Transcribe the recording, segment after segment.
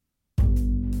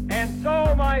And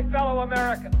so, my fellow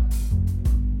Americans,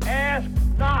 ask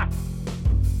not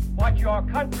what your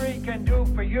country can do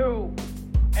for you.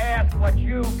 Ask what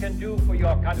you can do for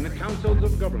your country. In the councils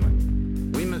of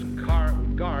government, we must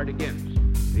guard against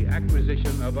the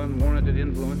acquisition of unwarranted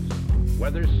influence,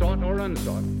 whether sought or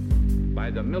unsought, by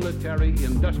the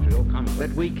military-industrial complex.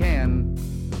 That we can,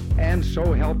 and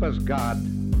so help us God,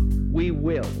 we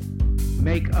will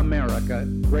make America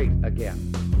great again.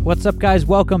 What's up, guys?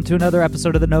 Welcome to another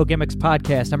episode of the No Gimmicks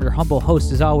Podcast. I'm your humble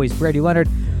host, as always, Brady Leonard.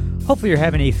 Hopefully you're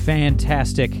having a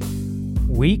fantastic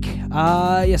week.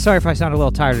 Sorry if I sound a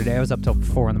little tired today. I was up till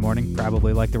 4 in the morning,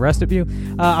 probably like the rest of you.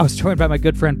 I was joined by my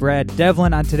good friend Brad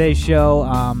Devlin on today's show.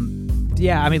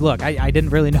 Look, I didn't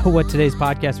really know what today's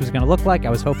podcast was going to look like. I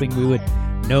was hoping we would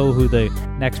know who the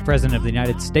next president of the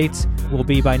United States will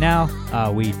be by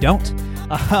now. We don't,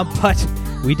 but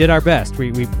we did our best.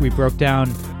 We broke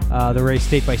down the race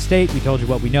state by state. We told you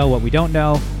what we know, what we don't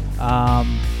know.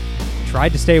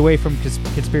 Tried to stay away from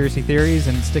conspiracy theories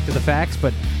and stick to the facts,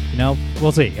 but, you know,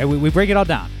 we'll see. We break it all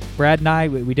down. Brad and I,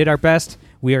 we did our best.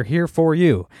 We are here for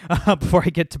you. Before I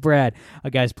get to Brad,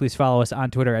 guys, please follow us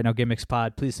on Twitter at No Gimmicks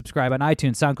Pod. Please subscribe on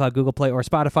iTunes, SoundCloud, Google Play, or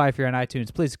Spotify if you're on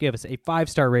iTunes. Please give us a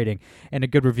 5-star rating and a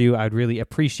good review. I would really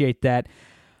appreciate that.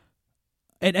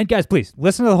 And guys, please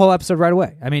listen to the whole episode right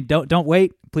away. I mean, don't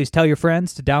wait. Please tell your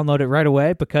friends to download it right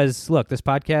away because, look, this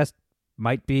podcast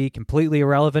might be completely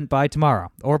irrelevant by tomorrow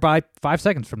or by 5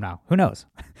 seconds from now. Who knows?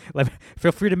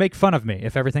 Feel free to make fun of me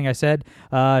if everything I said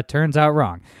turns out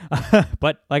wrong.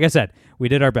 But like I said, we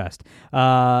did our best.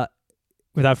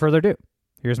 Without further ado,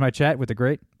 here's my chat with the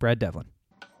great Brad Devlin.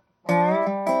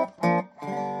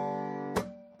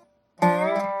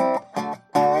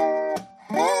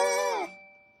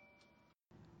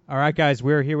 All right, guys,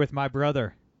 we're here with my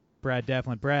brother, Brad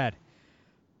Devlin. Brad,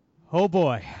 oh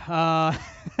boy, how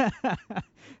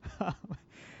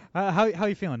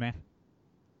you feeling, man?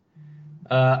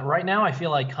 Right now, I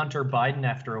feel like Hunter Biden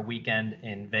after a weekend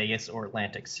in Vegas or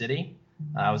Atlantic City.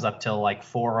 I was up till like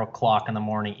 4 o'clock in the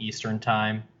morning Eastern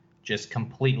time, just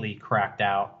completely cracked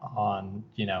out on,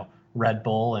 Red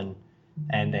Bull and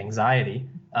anxiety.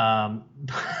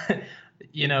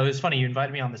 It was funny. You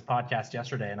invited me on this podcast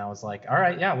yesterday, and I was like, all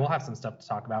right, yeah, we'll have some stuff to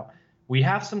talk about. We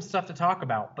have some stuff to talk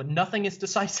about, but nothing is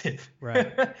decisive.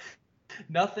 Right.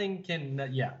 Nothing can,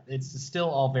 it's still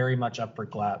all very much up for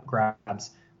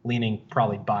grabs, leaning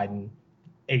probably Biden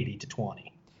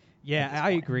 80-20. Yeah,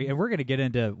 I agree. And we're going to get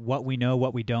into what we know,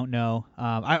 what we don't know.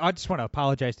 I just want to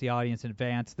apologize to the audience in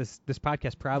advance. This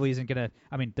podcast probably isn't going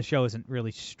to, the show isn't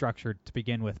really structured to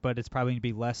begin with, but it's probably going to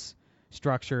be less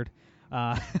structured.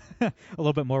 A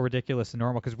little bit more ridiculous than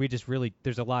normal because we just really,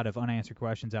 there's a lot of unanswered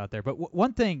questions out there. But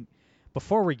one thing,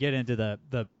 before we get into the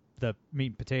meat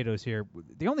and potatoes here,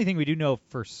 the only thing we do know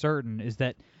for certain is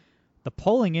that the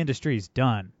polling industry is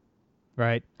done,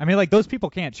 right? Those people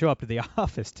can't show up to the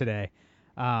office today.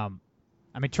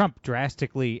 Trump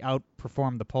drastically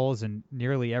outperformed the polls in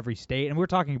nearly every state, and we're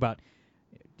talking about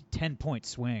 10-point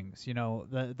swings.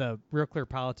 The Real Clear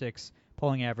Politics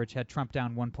polling average had Trump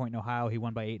down 1 point in Ohio. He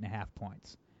won by 8.5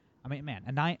 points. A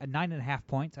 9.5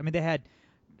 points. They had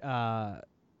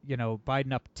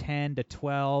Biden up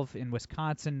 10-12 in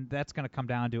Wisconsin. That's going to come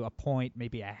down to a point,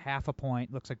 maybe a half a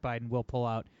point. Looks like Biden will pull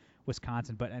out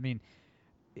Wisconsin. But,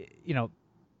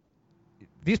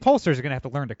 these pollsters are going to have to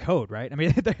learn to code, right?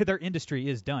 Their industry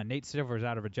is done. Nate Silver's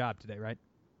out of a job today, right?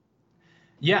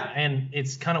 Yeah, and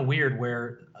it's kind of weird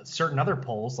where certain other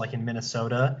polls, like in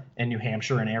Minnesota and New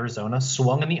Hampshire and Arizona,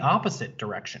 swung in the opposite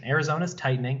direction. Arizona's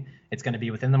tightening. It's going to be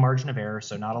within the margin of error,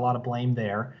 so not a lot of blame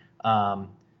there.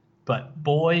 But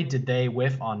boy, did they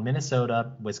whiff on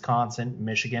Minnesota, Wisconsin,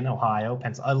 Michigan, Ohio,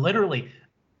 Pennsylvania. Literally,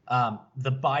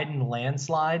 the Biden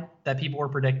landslide that people were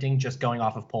predicting just going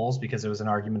off of polls because it was an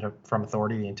argument from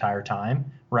authority the entire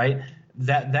time, right?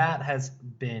 That has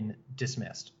been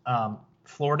dismissed.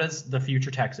 Florida's the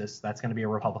future Texas. That's going to be a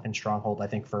Republican stronghold, I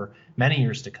think, for many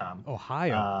years to come.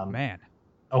 Ohio, man.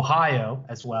 Ohio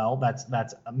as well. That's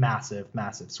a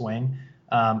massive swing.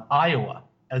 Iowa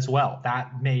as well.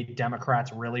 That made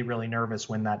Democrats really, really nervous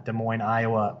when that Des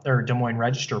Moines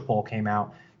Register poll came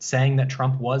out saying that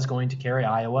Trump was going to carry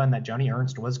Iowa and that Joni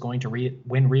Ernst was going to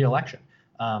win re-election.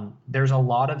 There's a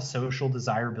lot of social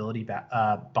desirability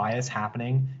bias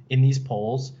happening in these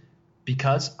polls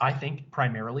because I think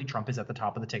primarily Trump is at the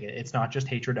top of the ticket. It's not just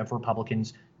hatred of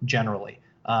Republicans generally.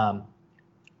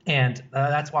 And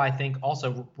that's why I think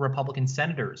also Republican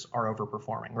senators are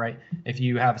overperforming, right? If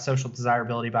you have social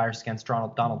desirability bias against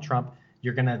Donald Trump,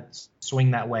 you're going to swing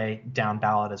that way down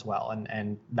ballot as well.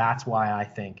 And that's why I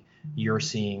think you're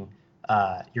seeing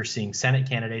You're seeing Senate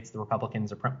candidates. The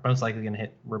Republicans are most likely going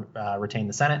to retain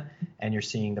the Senate, and you're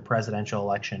seeing the presidential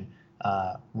election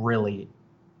really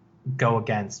go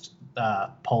against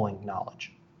polling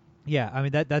knowledge. Yeah, I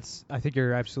mean that's. I think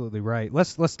you're absolutely right.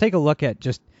 Let's take a look at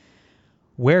just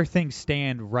where things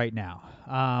stand right now.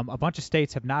 A bunch of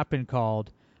states have not been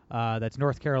called. That's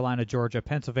North Carolina, Georgia,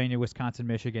 Pennsylvania, Wisconsin,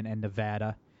 Michigan, and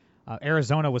Nevada.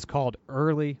 Arizona was called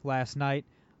early last night.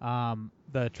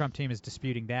 The Trump team is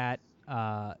disputing that.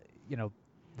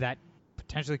 That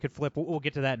potentially could flip. We'll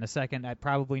get to that in a second.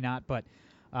 Probably not. But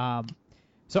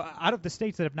so out of the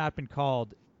states that have not been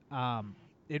called,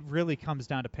 it really comes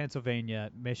down to Pennsylvania,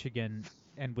 Michigan,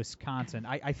 and Wisconsin.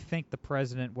 I think the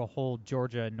president will hold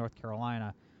Georgia and North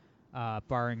Carolina,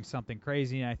 barring something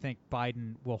crazy. And I think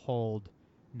Biden will hold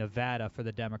Nevada for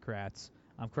the Democrats.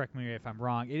 Correct me if I'm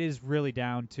wrong. It is really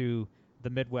down to the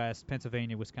Midwest,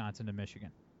 Pennsylvania, Wisconsin, and Michigan.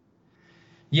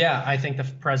 Yeah, I think the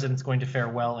president's going to fare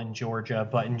well in Georgia,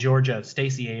 but in Georgia,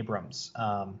 Stacey Abrams.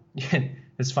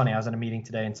 It's funny. I was in a meeting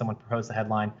today and someone proposed the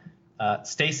headline.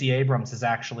 Stacey Abrams has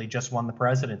actually just won the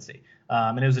presidency.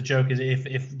 And it was a joke.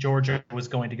 If Georgia was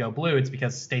going to go blue, it's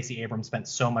because Stacey Abrams spent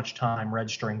so much time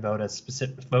registering voters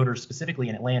specifically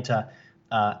in Atlanta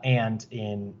and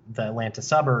in the Atlanta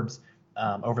suburbs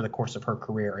over the course of her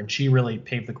career. And she really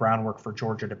paved the groundwork for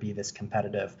Georgia to be this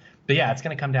competitive. But yeah, it's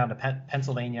going to come down to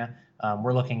Pennsylvania.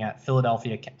 We're looking at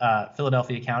Philadelphia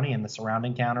County and the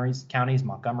surrounding counties,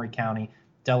 Montgomery County,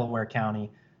 Delaware County,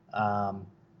 and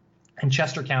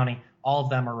Chester County. All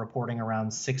of them are reporting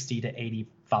around 60 to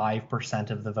 85%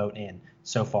 of the vote in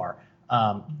so far.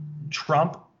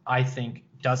 Trump, I think,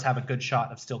 does have a good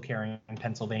shot of still carrying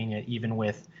Pennsylvania, even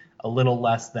with a little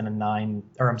less than about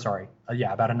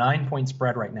a 9-point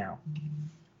spread right now.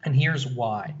 And here's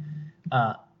why.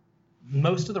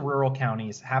 Most of the rural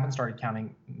counties haven't started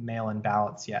counting mail-in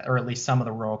ballots yet, or at least some of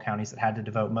the rural counties that had to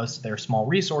devote most of their small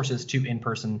resources to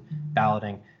in-person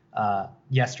balloting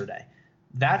yesterday.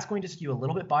 That's going to skew a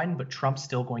little bit Biden, but Trump's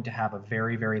still going to have a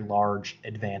very, very large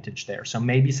advantage there. So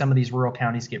maybe some of these rural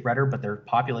counties get redder, but their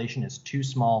population is too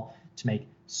small to make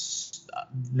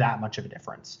that much of a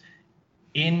difference.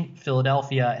 In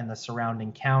Philadelphia and the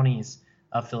surrounding counties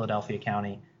of Philadelphia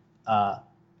County,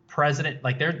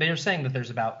 they're saying that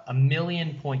there's about 1.2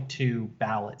 million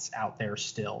ballots out there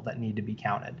still that need to be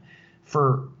counted.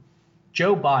 For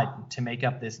Joe Biden to make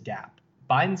up this gap,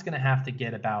 Biden's going to have to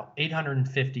get about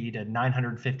 850 to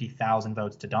 950,000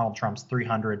 votes to Donald Trump's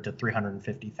 300 to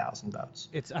 350,000 votes.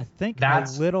 It's, I think,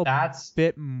 that's a little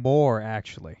bit more,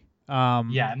 actually.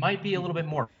 Yeah, it might be a little bit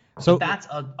more. So that's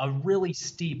a really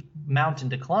steep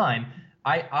mountain to climb.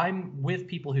 I'm with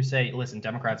people who say, listen,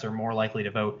 Democrats are more likely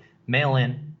to vote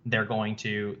mail-in. They're going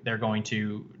to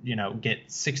get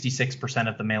 66%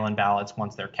 of the mail-in ballots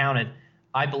once they're counted.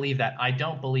 I believe that. I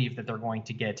don't believe that they're going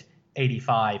to get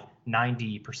 85,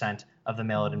 90% of the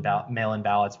mail-in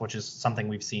ballots, which is something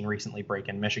we've seen recently break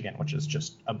in Michigan, which is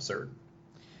just absurd.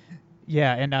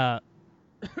 Yeah, and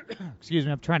excuse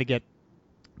me, I'm trying to get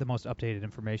the most updated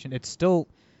information.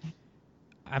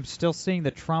 I'm still seeing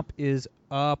that Trump is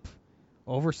up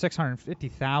over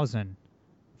 650,000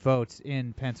 votes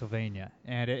in Pennsylvania,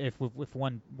 and if with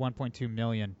 1.2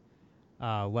 million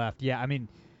left, yeah, I mean,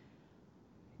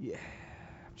 yeah.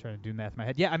 Trying to do math in my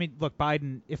head. Yeah, I mean, look,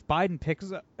 if Biden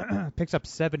picks up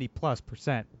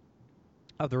 70+%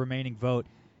 of the remaining vote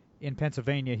in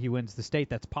Pennsylvania, he wins the state.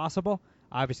 That's possible.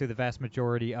 Obviously, the vast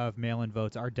majority of mail-in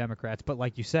votes are Democrats, but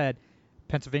like you said,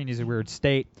 Pennsylvania is a weird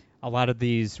state. A lot of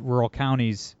these rural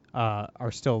counties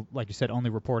are still, like you said,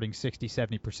 only reporting 60,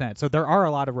 70%. So there are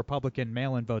a lot of Republican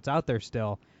mail-in votes out there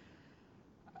still.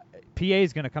 PA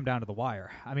is going to come down to the wire.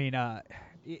 I mean,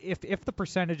 if the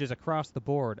percentages across the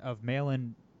board of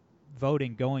mail-in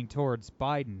voting going towards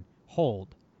Biden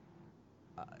hold,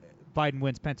 Biden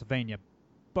wins Pennsylvania,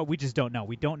 but we just don't know.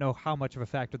 We don't know how much of a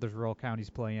factor those rural counties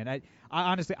play in. I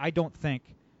honestly, I don't think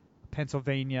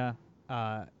Pennsylvania.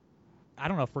 I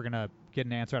don't know if we're gonna get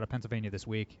an answer out of Pennsylvania this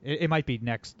week. It might be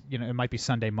next. It might be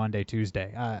Sunday, Monday,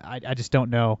 Tuesday. I just don't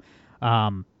know. I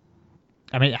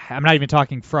mean, I'm not even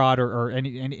talking fraud or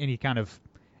any kind of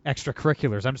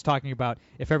extracurriculars. I'm just talking about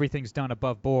if everything's done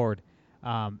above board,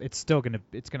 it's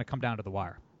gonna come down to the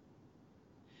wire.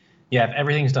 Yeah, if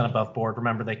everything's done above board,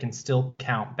 remember they can still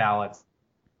count ballots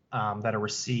that are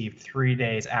received 3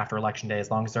 days after Election Day, as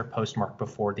long as they're postmarked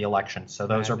before the election. So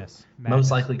those are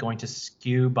most likely going to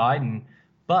skew Biden.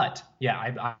 But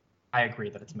yeah, I agree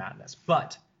that it's madness.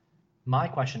 But my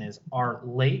question is, are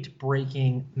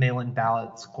late-breaking mail-in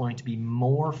ballots going to be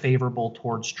more favorable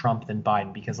towards Trump than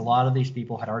Biden? Because a lot of these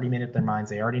people had already made up their minds.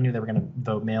 They already knew they were going to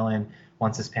vote mail-in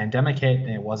once this pandemic hit, and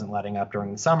it wasn't letting up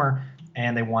during the summer.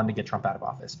 and they wanted to get Trump out of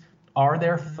office. Are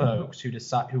there folks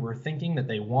who were thinking that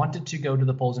they wanted to go to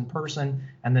the polls in person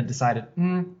and then decided,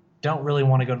 don't really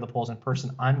want to go to the polls in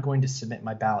person. I'm going to submit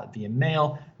my ballot via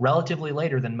mail relatively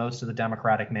later than most of the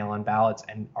Democratic mail-in ballots.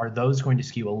 And are those going to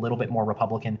skew a little bit more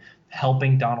Republican,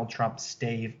 helping Donald Trump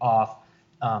stave off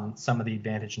some of the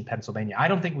advantage in Pennsylvania? I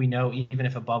don't think we know, even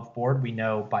if above board, we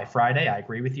know by Friday. I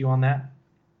agree with you on that.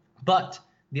 But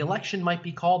the election might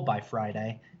be called by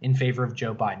Friday in favor of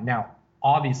Joe Biden. Now,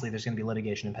 obviously, there's going to be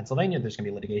litigation in Pennsylvania. There's going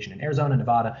to be litigation in Arizona,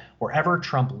 Nevada, wherever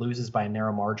Trump loses by a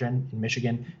narrow margin, in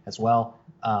Michigan as well.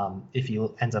 If he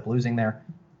ends up losing there,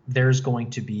 there's going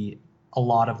to be a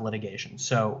lot of litigation.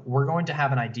 So we're going to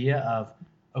have an idea of,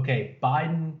 okay,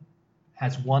 Biden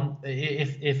has won.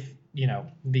 If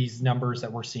these numbers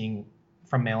that we're seeing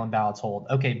from mail-in ballots hold,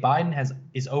 okay, Biden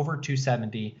is over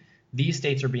 270. These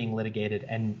states are being litigated,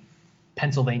 and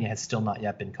Pennsylvania has still not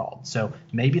yet been called. So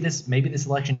maybe this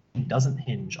election doesn't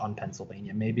hinge on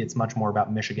Pennsylvania. Maybe it's much more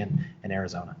about Michigan and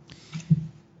Arizona.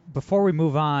 Before we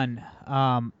move on,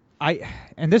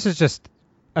 and this is just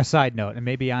a side note, and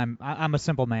maybe I'm a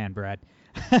simple man, Brad.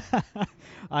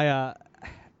 I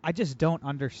just don't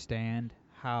understand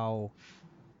how,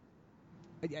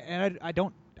 and I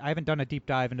haven't done a deep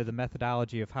dive into the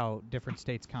methodology of how different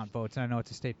states count votes, and I know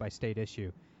it's a state by state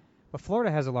issue. But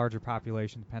Florida has a larger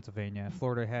population than Pennsylvania.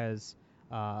 Florida has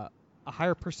a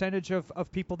higher percentage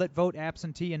of people that vote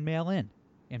absentee and mail-in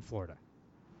Florida,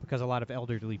 because a lot of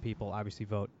elderly people obviously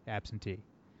vote absentee.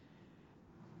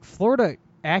 Florida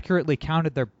accurately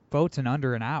counted their votes in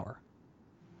under an hour.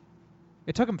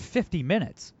 It took them 50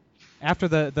 minutes after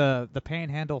the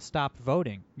panhandle stopped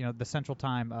voting. The Central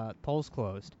Time polls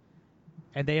closed,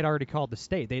 and they had already called the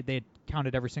state. They had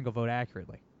counted every single vote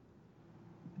accurately.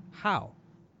 How?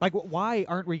 Like, why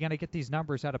aren't we going to get these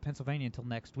numbers out of Pennsylvania until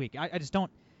next week? I just don't.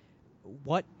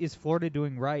 What is Florida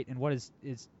doing right, and what is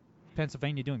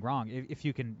Pennsylvania doing wrong? If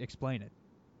you can explain it.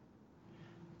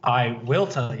 I will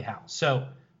tell you how. So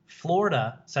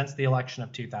Florida, since the election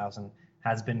of 2000,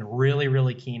 has been really,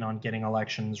 really keen on getting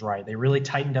elections right. They really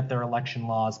tightened up their election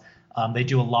laws. They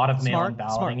do a lot of mail-in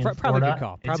balloting in Florida. Probably good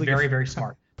call. It's very, very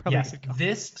smart.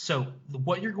 Yes, so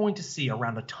what you're going to see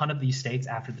around a ton of these states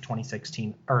after the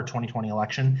 2016 or 2020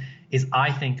 election is,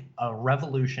 I think, a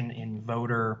revolution in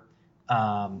voter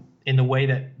in the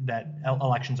way that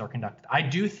elections are conducted. I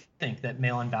do think that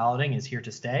mail-in balloting is here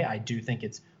to stay. I do think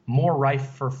it's more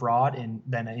rife for fraud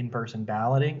than in-person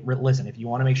balloting. Listen, if you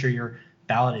want to make sure your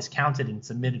ballot is counted and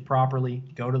submitted properly,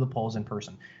 go to the polls in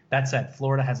person. That said,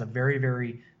 Florida has a very,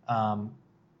 very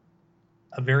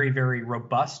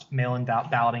robust mail-in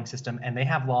balloting system, and they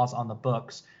have laws on the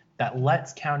books that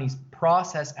lets counties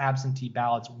process absentee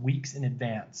ballots weeks in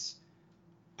advance.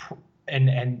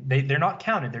 And they're not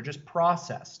counted, they're just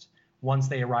processed once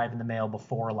they arrive in the mail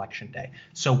before Election Day.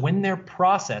 So when they're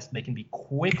processed, they can be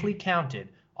quickly counted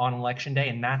on Election Day,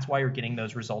 and that's why you're getting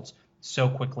those results so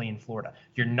quickly in Florida.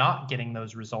 You're not getting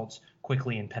those results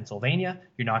quickly in Pennsylvania.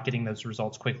 You're not getting those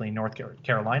results quickly in North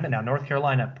Carolina. Now, North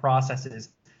Carolina processes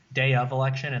day of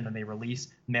election, and then they release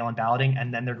mail-in balloting,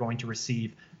 and then they're going to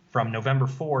receive from November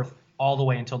 4th all the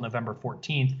way until November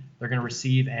 14th. They're going to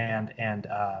receive and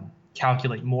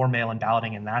calculate more mail-in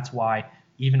balloting, and that's why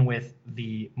even with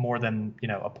the more than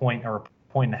a point or a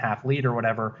point and a half lead or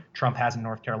whatever Trump has in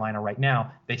North Carolina right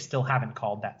now, they still haven't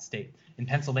called that state. In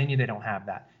Pennsylvania, they don't have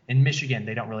that. In Michigan,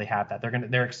 they don't really have that.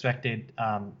 They're expected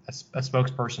a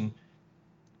spokesperson,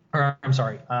 or I'm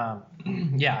sorry,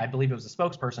 I believe it was a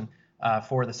spokesperson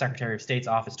for the Secretary of State's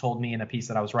office told me in a piece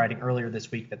that I was writing earlier this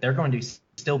week that they're going to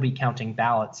still be counting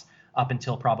ballots up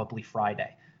until probably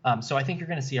Friday. So I think you're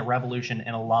going to see a revolution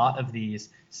in a lot of these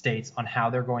states on how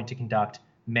they're going to conduct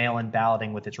mail-in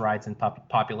balloting with its rise in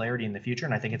popularity in the future,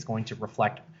 and I think it's going to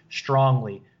reflect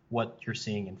strongly what you're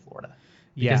seeing in Florida.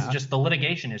 Because just the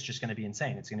litigation is just going to be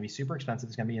insane. It's going to be super expensive.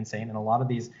 It's going to be insane, and a lot of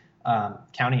these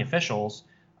county officials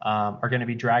are going to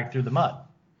be dragged through the mud.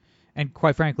 And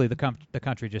quite frankly, the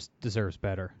country just deserves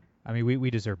better. I mean, we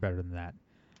deserve better than that.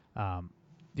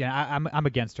 I'm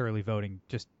against early voting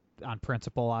just on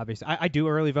principle, obviously. I do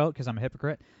early vote because I'm a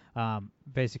hypocrite.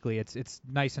 Basically, it's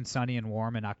nice and sunny and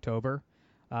warm in October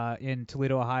in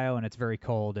Toledo, Ohio, and it's very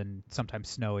cold and sometimes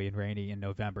snowy and rainy in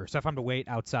November. So if I'm to wait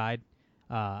outside,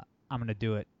 I'm going to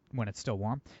do it when it's still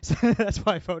warm. So that's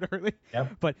why I vote early.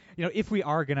 Yep. But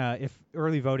if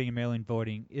early voting and mail-in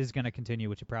voting is going to continue,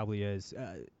 which it probably is,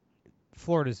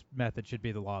 Florida's method should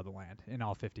be the law of the land in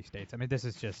all 50 states. I mean, this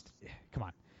is just, come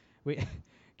on.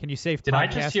 Can you save Did podcasters? I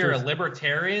just hear a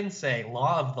libertarian say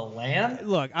law of the land?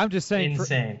 Look, I'm just saying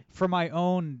insane. For my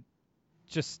own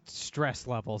just stress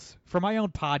levels for my own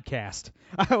podcast.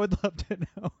 I would love to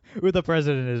know who the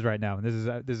president is right now, and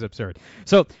this is absurd.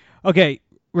 So, okay,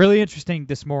 really interesting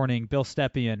this morning. Bill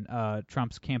Stepien,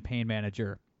 Trump's campaign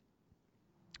manager,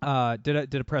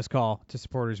 did a press call to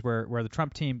supporters where the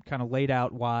Trump team kind of laid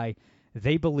out why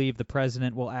they believe the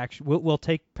president will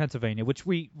take Pennsylvania, which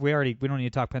we don't need to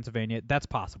talk Pennsylvania. That's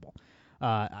possible.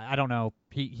 I don't know.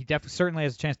 He certainly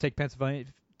has a chance to take Pennsylvania.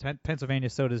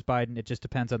 So does Biden. It just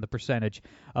depends on the percentage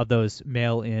of those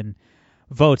mail-in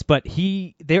votes. But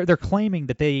they're claiming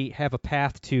that they have a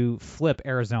path to flip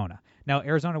Arizona. Now,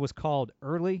 Arizona was called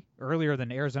earlier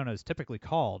than Arizona is typically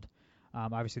called.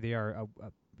 Obviously, they are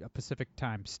a Pacific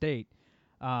time state.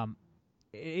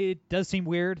 It does seem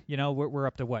weird. We're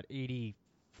up to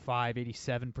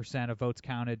 87% of votes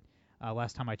counted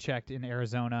last time I checked in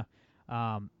Arizona.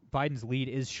 Biden's lead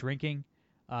is shrinking.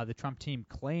 The Trump team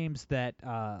claims that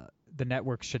the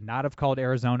network should not have called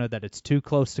Arizona, that it's too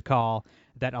close to call,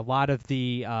 that a lot of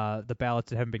the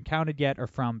ballots that haven't been counted yet are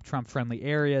from Trump-friendly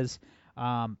areas.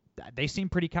 They seem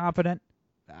pretty confident.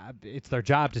 It's their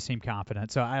job to seem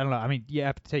confident. So I don't know. I mean, you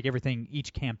have to take everything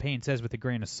each campaign says with a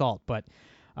grain of salt. But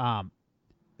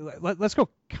let's go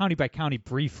county by county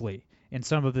briefly in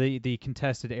some of the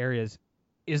contested areas.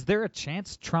 Is there a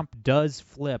chance Trump does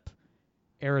flip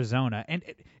Arizona? And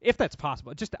if that's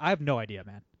possible, I have no idea,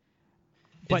 man.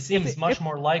 But it seems much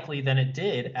more likely than it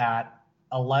did at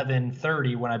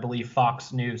 11:30 when I believe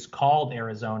Fox News called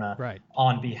Arizona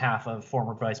on behalf of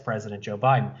former Vice President Joe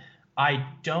Biden.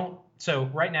 So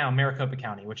right now, Maricopa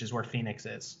County, which is where Phoenix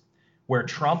is, where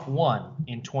Trump won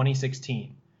in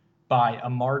 2016 by a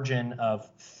margin of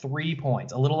 3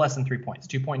 points, a little less than 3 points,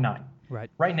 2.9.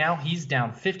 Right now, he's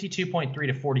down 52.3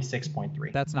 to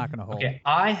 46.3. That's not going to hold. Okay,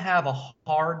 I have a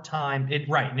hard time.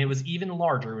 And it was even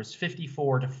larger. It was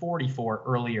 54 to 44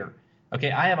 earlier.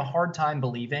 Okay, I have a hard time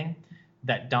believing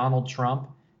that Donald Trump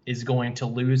is going to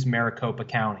lose Maricopa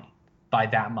County by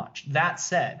that much. That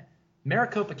said,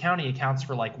 Maricopa County accounts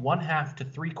for like 1/2 to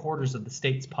 3/4 of the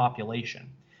state's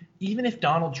population. Even if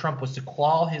Donald Trump was to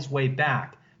claw his way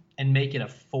back and make it a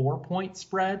 4-point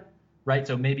spread, right?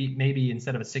 So maybe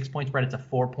instead of a 6-point spread, it's a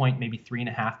 4-point, maybe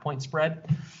 3.5-point spread.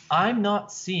 I'm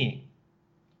not seeing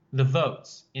the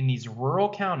votes in these rural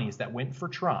counties that went for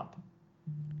Trump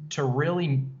to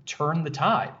really turn the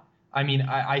tide. I mean,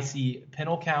 I see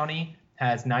Pinal County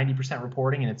has 90%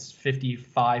 reporting, and it's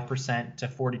 55% to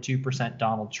 42%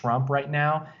 Donald Trump right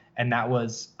now, and that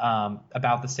was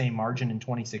about the same margin in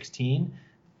 2016.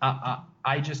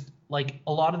 I just like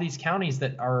a lot of these counties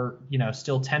that are,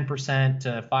 still 10%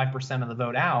 to 5% of the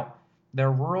vote out.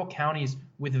 They're rural counties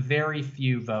with very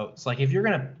few votes. Like if you're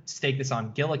going to stake this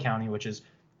on Gila County, which is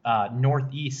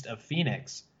northeast of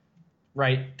Phoenix,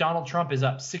 right? Donald Trump is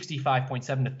up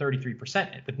 65.7 to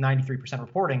 33% with 93%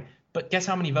 reporting. But guess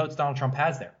how many votes Donald Trump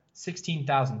has there?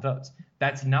 16,000 votes.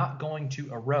 That's not going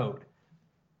to erode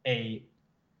a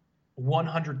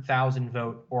 100,000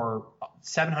 vote or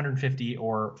 750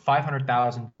 or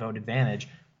 500,000 vote advantage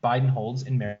Biden holds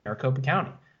in Maricopa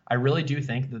County. I really do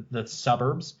think that the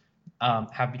suburbs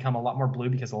have become a lot more blue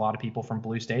because a lot of people from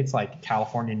blue states like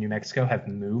California and New Mexico have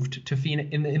moved to Phoenix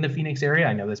in the Phoenix area.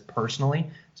 I know this personally.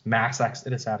 It's mass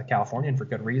exodus out of California, and for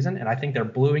good reason. And I think they're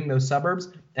bluing those suburbs.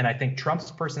 And I think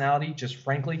Trump's personality just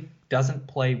frankly doesn't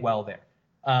play well there.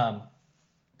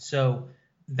 So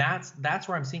that's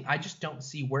where I'm seeing. I just don't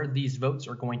see where these votes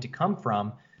are going to come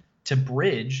from to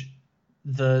bridge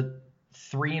the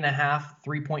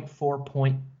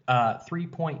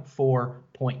 3.4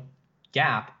 point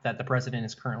gap that the president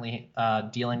is currently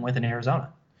dealing with in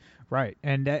Arizona. Right.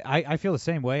 And I feel the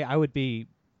same way. I would be,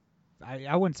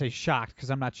 I wouldn't say shocked because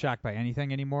I'm not shocked by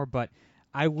anything anymore, but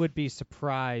I would be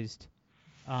surprised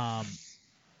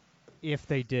if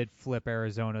they did flip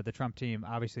Arizona. The Trump team,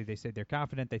 obviously they say they're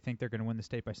confident. They think they're going to win the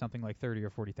state by something like 30 or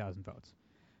 40,000 votes.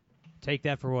 Take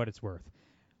that for what it's worth.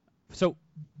 So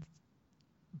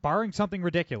barring something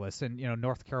ridiculous in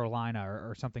North Carolina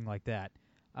or something like that,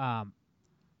 from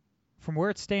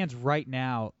where it stands right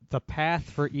now, the path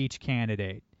for each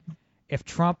candidate, if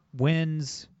Trump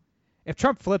flips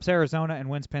Arizona and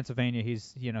wins Pennsylvania,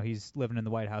 he's living in the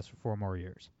White House for 4 more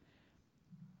years.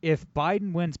 If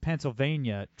Biden wins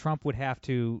Pennsylvania, Trump would have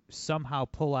to somehow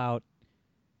pull out.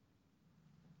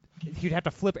 He'd have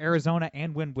to flip Arizona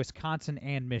and win Wisconsin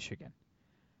and Michigan.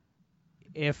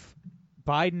 If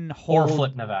Biden holds or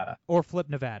flip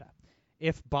Nevada.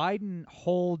 If Biden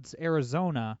holds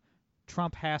Arizona,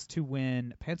 Trump has to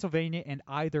win Pennsylvania and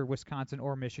either Wisconsin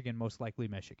or Michigan, most likely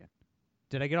Michigan.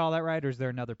 Did I get all that right, or is there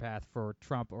another path for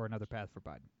Trump or another path for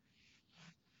Biden?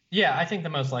 Yeah, I think the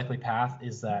most likely path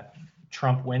is that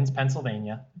Trump wins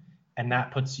Pennsylvania and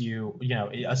that puts you,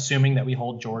 assuming that we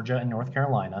hold Georgia and North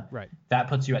Carolina, right, that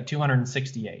puts you at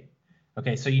 268.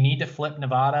 Okay, so you need to flip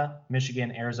Nevada,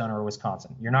 Michigan, Arizona, or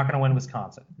Wisconsin. You're not going to win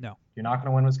Wisconsin. No. You're not going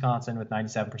to win Wisconsin with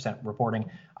 97% reporting.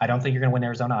 I don't think you're going to win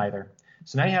Arizona either.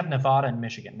 So now you have Nevada and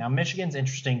Michigan. Now, Michigan's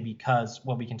interesting because,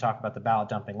 well, we can talk about the ballot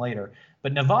dumping later,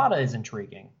 but Nevada is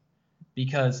intriguing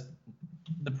because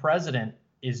the president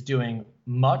is doing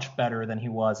much better than he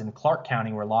was in Clark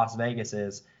County, where Las Vegas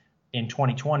is, in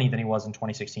 2020 than he was in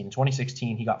 2016. In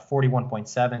 2016, he got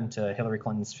 41.7 to Hillary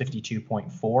Clinton's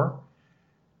 52.4.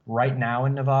 Right now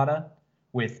in Nevada,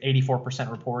 with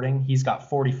 84% reporting, he's got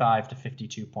 45 to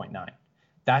 52.9.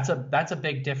 That's a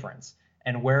big difference.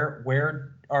 And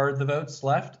where are the votes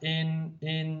left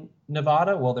in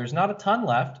Nevada? Well, there's not a ton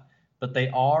left, but they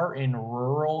are in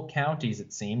rural counties,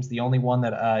 it seems. The only one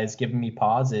that is giving me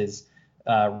pause is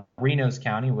Reno's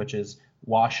County, which is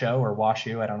Washoe.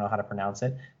 I don't know how to pronounce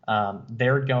it.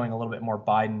 They're going a little bit more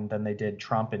Biden than they did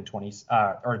Trump in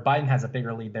or Biden has a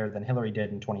bigger lead there than Hillary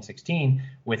did in 2016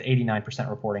 with 89%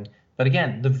 reporting. But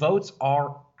again, the votes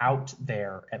are out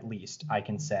there, at least I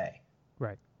can say,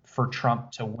 right, for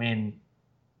Trump to win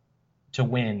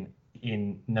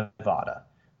in Nevada.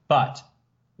 But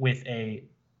with a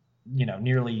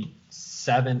nearly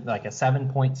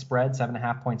 7.5 point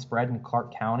spread in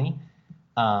Clark County,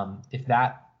 if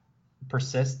that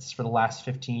persists for the last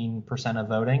 15% of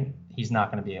voting, he's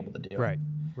not going to be able to do it.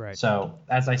 Right. So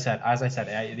as I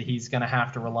said, he's going to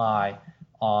have to rely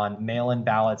on mail-in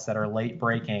ballots that are late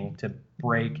breaking to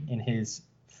break in his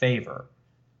favor.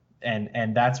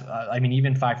 And that's,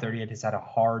 even 538 has had a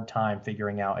hard time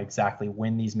figuring out exactly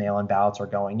when these mail-in ballots are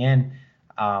going in,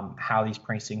 how these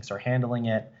precincts are handling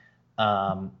it.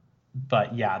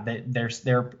 But yeah, they're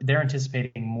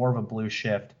anticipating more of a blue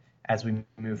shift as we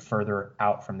move further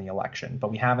out from the election.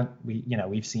 But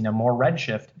we've seen a more red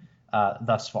shift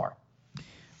thus far.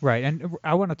 Right, and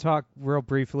I want to talk real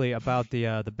briefly about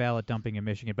the ballot dumping in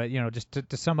Michigan. But just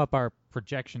to sum up our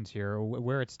projections here,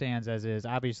 where it stands as is,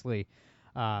 obviously,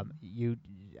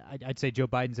 I'd say Joe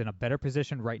Biden's in a better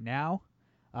position right now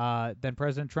than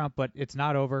President Trump, but it's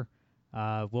not over.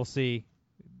 We'll see.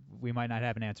 We might not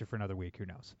have an answer for another week. Who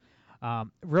knows?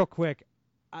 Real quick,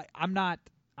 I'm not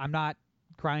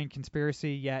crying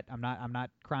conspiracy yet. I'm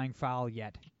not crying foul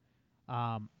yet.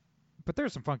 But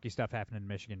there's some funky stuff happening in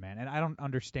Michigan, man, and I don't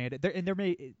understand it.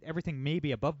 Everything may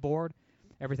be above board,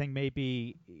 everything may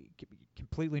be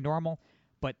completely normal,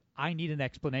 but I need an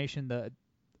explanation. The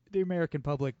American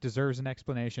public deserves an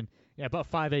explanation. Yeah, about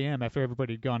 5 a.m. after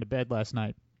everybody had gone to bed last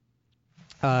night,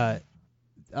 the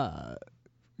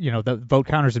vote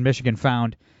counters in Michigan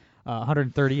found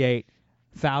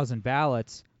 138,000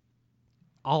 ballots.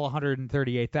 All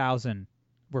 138,000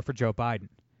 were for Joe Biden.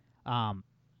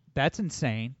 That's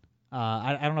insane.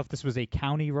 I don't know if this was a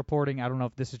county reporting. I don't know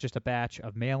if this is just a batch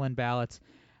of mail-in ballots.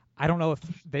 I don't know if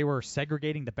they were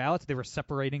segregating the ballots. They were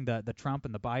separating the Trump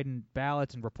and the Biden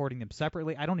ballots and reporting them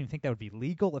separately. I don't even think that would be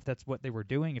legal if that's what they were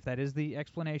doing, if that is the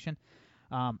explanation.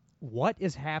 What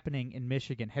is happening in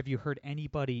Michigan? Have you heard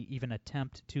anybody even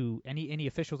attempt to, any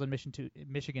officials in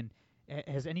Michigan,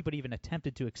 has anybody even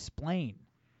attempted to explain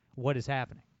what is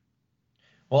happening?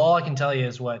 Well, all I can tell you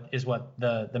is what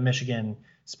the Michigan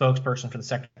spokesperson for the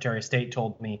Secretary of State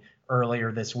told me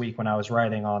earlier this week when I was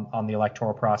writing on the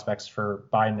electoral prospects for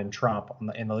Biden and Trump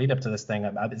in the lead up to this thing,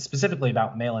 specifically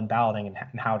about mail-in balloting and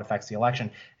how it affects the election.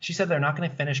 She said they're not going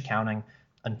to finish counting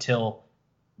until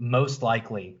most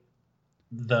likely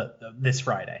this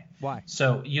Friday. Why?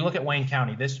 So you look at Wayne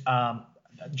County. This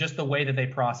just the way that they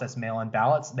process mail-in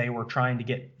ballots, they were trying to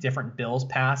get different bills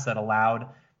passed that allowed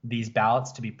these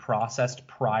ballots to be processed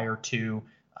prior to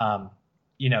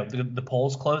the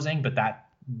polls closing, but that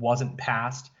wasn't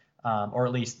passed, or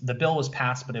at least the bill was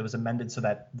passed, but it was amended so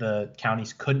that the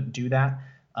counties couldn't do that.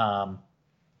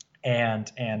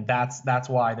 And that's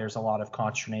why there's a lot of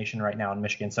consternation right now in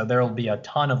Michigan. So there will be a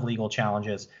ton of legal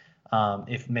challenges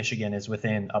if Michigan is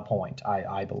within a point,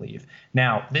 I believe.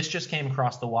 Now, this just came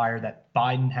across the wire that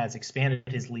Biden has expanded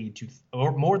his lead to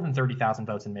more than 30,000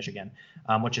 votes in Michigan,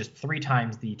 which is 3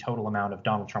 times the total amount of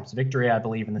Donald Trump's victory, I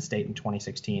believe, in the state in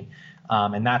 2016.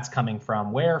 And that's coming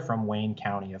from where? From Wayne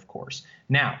County, of course.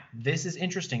 Now, this is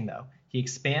interesting, though. He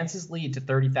expands his lead to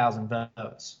 30,000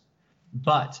 votes.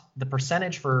 But the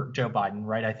percentage for Joe Biden,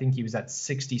 right, I think he was at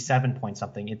 67 point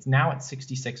something. It's now at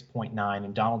 66.9,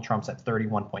 and Donald Trump's at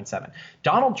 31.7.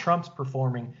 Donald Trump's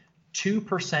performing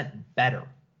 2% better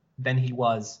than he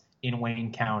was in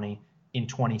Wayne County in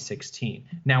 2016.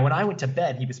 Now, when I went to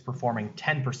bed, he was performing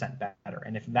 10% better.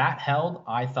 And if that held,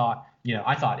 I thought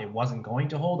it wasn't going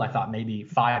to hold. I thought maybe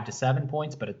 5 to 7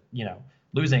 points, but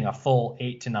losing a full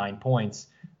 8 to 9 points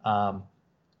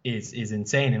is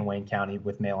insane in Wayne County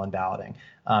with mail-in balloting.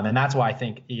 And that's why I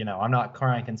think, I'm not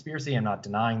crying conspiracy. I'm not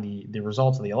denying the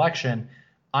results of the election.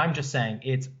 I'm just saying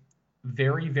it's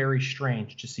very, very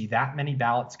strange to see that many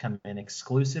ballots come in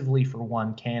exclusively for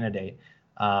one candidate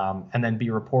and then be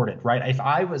reported, right? If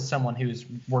I was someone who's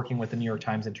working with the New York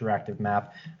Times interactive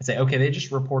map, I'd say, okay, they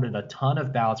just reported a ton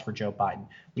of ballots for Joe Biden.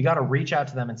 You got to reach out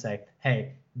to them and say,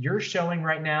 hey, you're showing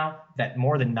right now that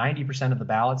more than 90% of the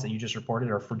ballots that you just reported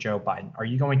are for Joe Biden. Are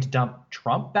you going to dump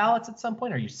Trump ballots at some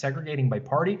point? Are you segregating by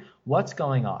party? What's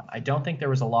going on? I don't think there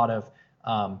was a lot of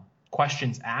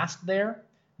questions asked there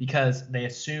because they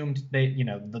assumed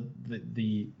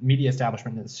the media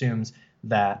establishment assumes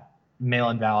that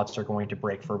mail-in ballots are going to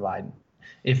break for Biden.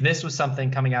 If this was something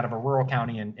coming out of a rural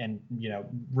county and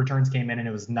returns came in and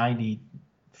it was 95%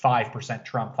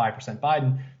 Trump, 5%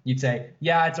 Biden, you'd say,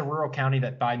 yeah, it's a rural county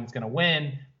that Biden's going to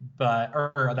win,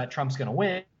 or that Trump's going to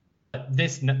win. But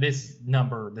this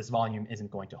volume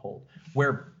isn't going to hold.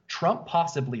 Where Trump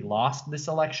possibly lost this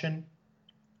election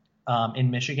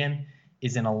in Michigan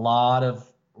is in a lot of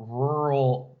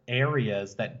rural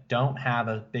areas that don't have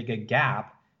as big a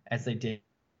gap as they did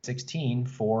in 2016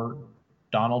 for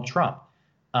Donald Trump.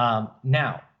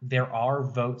 Now, there are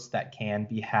votes that can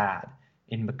be had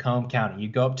in Macomb County. You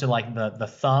go up to like the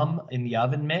thumb in the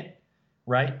oven mitt,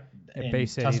 right? In Bay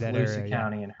City, Tuscaloosa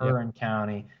County and Huron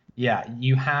County. Yeah,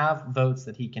 you have votes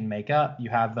that he can make up. You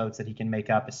have votes that he can make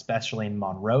up, especially in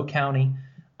Monroe County.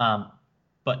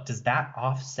 But does that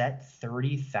offset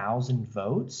 30,000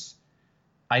 votes?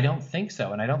 I don't think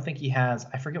so. And I don't think he has,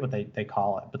 I forget what they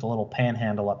call it, but the little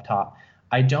panhandle up top.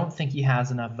 I don't think he has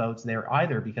enough votes there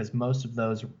either because most of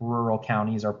those rural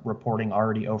counties are reporting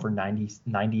already over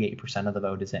 98% of the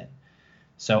vote is in.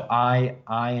 So I'm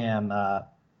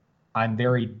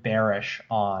very bearish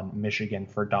on Michigan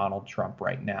for Donald Trump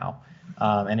right now.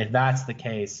 And if that's the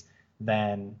case,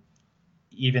 then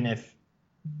even if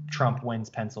Trump wins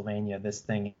Pennsylvania, this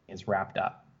thing is wrapped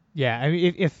up. Yeah, I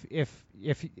mean, if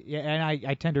and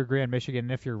I tend to agree on Michigan.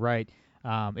 And if you're right,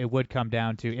 it would come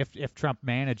down to if Trump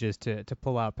manages to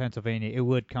pull out Pennsylvania, it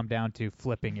would come down to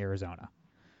flipping Arizona,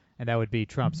 and that would be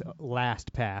Trump's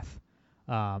last path.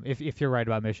 If you're right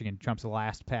about Michigan, Trump's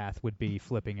last path would be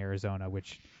flipping Arizona,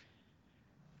 which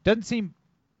doesn't seem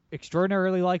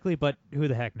extraordinarily likely, but who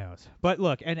the heck knows? But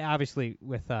look, and obviously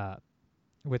with the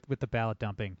ballot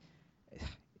dumping,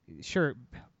 sure,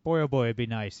 boy oh boy, it'd be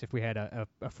nice if we had a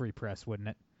free press, wouldn't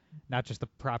it? Not just the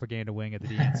propaganda wing of the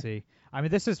DNC. I mean,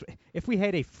 if we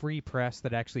had a free press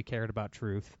that actually cared about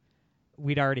truth,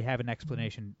 we'd already have an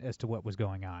explanation as to what was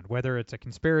going on, whether it's a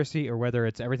conspiracy or whether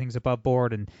it's everything's above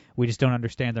board and we just don't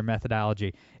understand their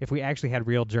methodology. If we actually had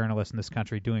real journalists in this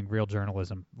country doing real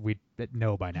journalism, we'd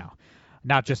know by now.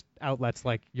 Not just outlets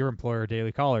like your employer,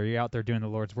 Daily Caller. You're out there doing the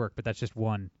Lord's work, but that's just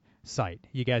one site.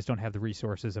 You guys don't have the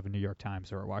resources of a New York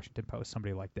Times or a Washington Post,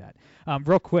 somebody like that.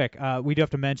 Real quick, we do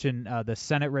have to mention the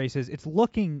Senate races. It's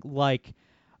looking like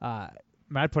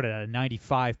I'd put it at a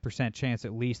 95% chance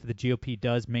at least that the GOP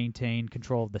does maintain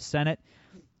control of the Senate.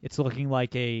 It's looking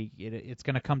like it's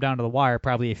going to come down to the wire,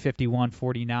 probably a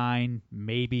 51-49,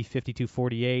 maybe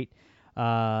 52-48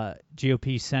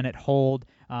 GOP Senate hold.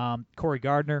 Cory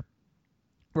Gardner,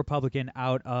 Republican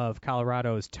out of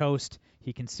Colorado, is toast.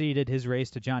 He conceded his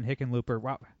race to John Hickenlooper.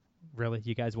 Wow, really?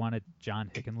 You guys wanted John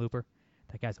Hickenlooper?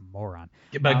 That guy's a moron.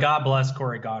 Yeah, but God bless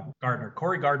Cory Gardner.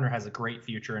 Cory Gardner has a great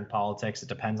future in politics. It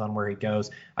depends on where he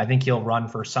goes. I think he'll run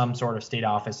for some sort of state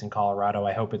office in Colorado.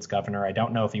 I hope it's governor. I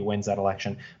don't know if he wins that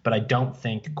election, but I don't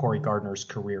think Cory Gardner's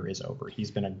career is over.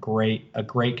 He's been a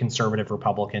great conservative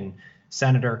Republican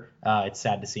senator. It's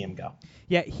sad to see him go.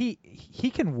 Yeah, he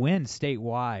can win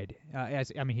statewide.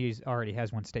 He's already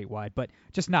has won statewide, but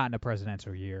just not in a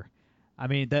presidential year. I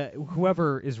mean,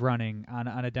 whoever is running on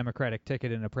a Democratic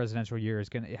ticket in a presidential year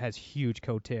has huge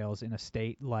coattails in a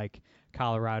state like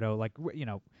Colorado. Like,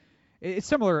 it's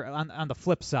similar on the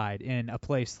flip side in a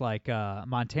place like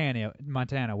Montana,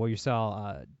 where you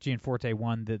saw Gianforte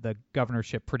won the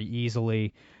governorship pretty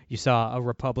easily. You saw a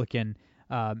Republican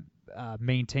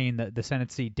maintain the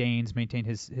Senate seat. Daines maintained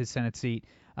his Senate seat.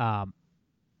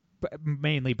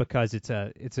 Mainly because it's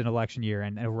an election year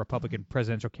and a Republican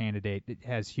presidential candidate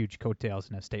has huge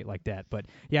coattails in a state like that. But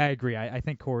yeah, I agree. I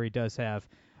think Cory does have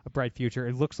a bright future.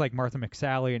 It looks like Martha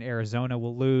McSally in Arizona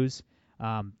will lose.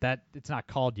 That it's not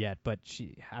called yet, but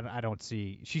I don't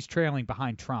see she's trailing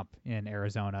behind Trump in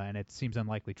Arizona, and it seems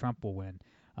unlikely Trump will win,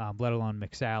 let alone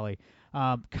McSally.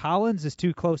 Collins is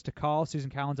too close to call.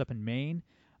 Susan Collins up in Maine.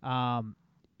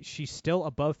 She's still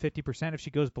above 50%. If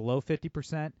she goes below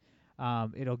 50%.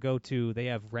 It'll go to, they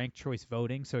have ranked choice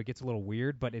voting, so it gets a little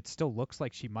weird, but it still looks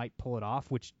like she might pull it off,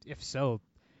 which, if so,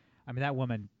 I mean, that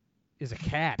woman is a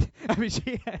cat. I mean,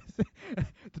 she has.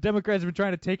 The Democrats have been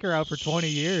trying to take her out for 20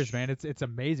 years, man. It's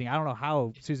amazing. I don't know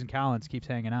how Susan Collins keeps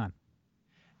hanging on.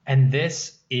 And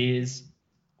this is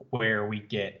where we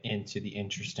get into the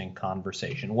interesting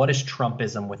conversation. What is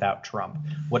Trumpism without Trump?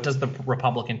 What does the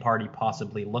Republican Party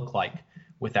possibly look like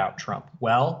without Trump?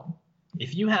 Well,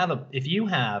 if you have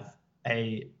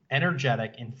a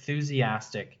energetic,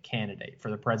 enthusiastic candidate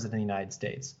for the president of the United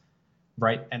States,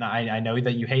 right? And I know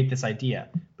that you hate this idea,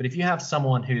 but if you have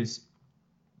someone who's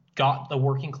got the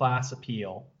working class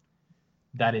appeal,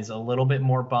 that is a little bit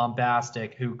more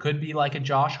bombastic, who could be like a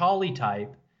Josh Hawley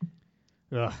type,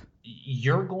 Ugh.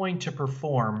 You're going to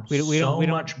perform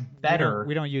much better.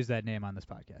 We don't use that name on this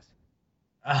podcast.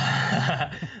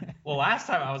 Well, last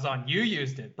time I was on, you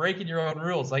used it, breaking your own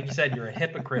rules. Like you said, you're a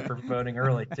hypocrite for voting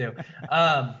early too.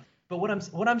 But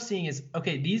what I'm seeing is,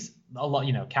 okay,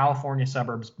 California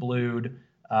suburbs blued,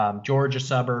 Georgia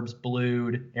suburbs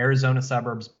blued, Arizona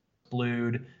suburbs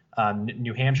blued,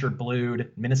 New Hampshire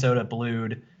blued, Minnesota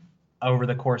blued. Over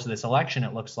the course of this election,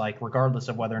 it looks like, regardless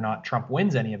of whether or not Trump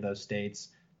wins any of those states,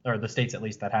 or the states at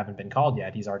least that haven't been called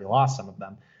yet, he's already lost some of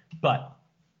them. But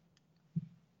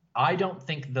I don't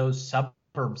think those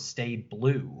suburbs stay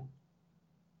blue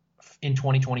in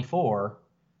 2024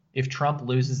 if Trump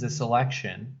loses this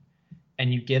election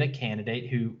and you get a candidate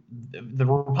who the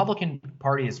Republican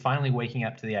Party is finally waking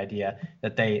up to the idea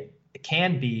that they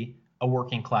can be a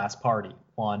working class party,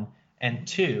 one, and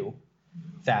two,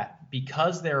 that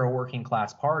because they're a working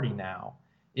class party now,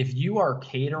 if you are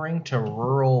catering to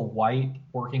rural white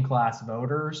working class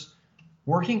voters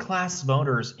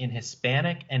in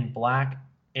Hispanic and Black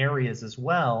areas as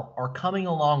well are coming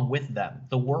along with them.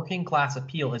 The working class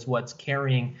appeal is what's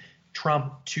carrying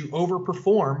Trump to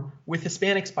overperform with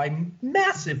Hispanics by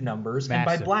massive numbers and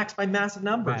by Blacks by massive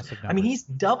numbers. I mean, he's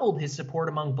doubled his support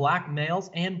among Black males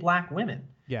and Black women.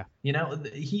 Yeah. You know,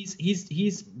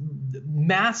 he's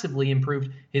massively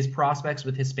improved his prospects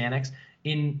with Hispanics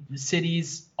in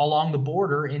cities along the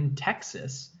border in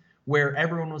Texas, where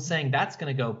everyone was saying that's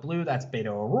going to go blue, that's Beto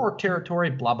O'Rourke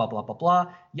territory, blah, blah, blah, blah, blah.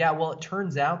 Yeah, well, it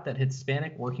turns out that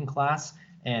Hispanic working class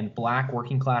and Black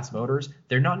working class voters,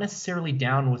 they're not necessarily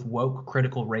down with woke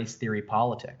critical race theory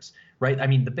politics, right? I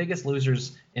mean, the biggest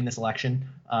losers in this election,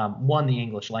 one, the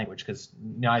English language, because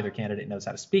neither candidate knows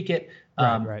how to speak it.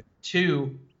 Right.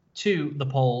 Two, the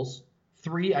polls.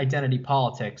 Three, identity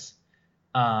politics.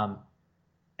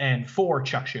 And four,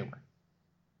 Chuck Schumer.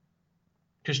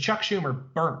 Because Chuck Schumer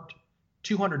burnt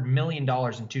 $200 million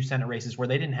in 2 Senate races where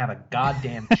they didn't have a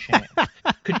goddamn chance.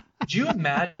 Could you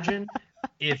imagine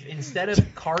if instead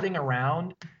of carting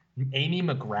around Amy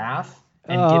McGrath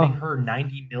and giving her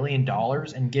 $90 million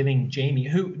and giving Jamie,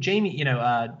 Harrison.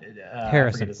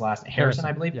 I forget his last name. Harrison,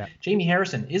 I believe. Yeah. Jamie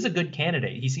Harrison is a good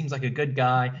candidate. He seems like a good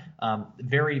guy,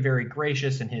 very, very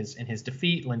gracious in his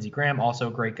defeat. Lindsey Graham, also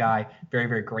a great guy, very,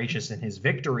 very gracious in his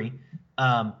victory.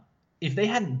 If they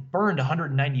hadn't burned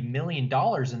 $190 million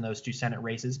in those 2 Senate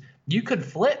races, you could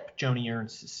flip Joni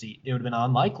Ernst's seat. It would have been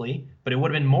unlikely, but it would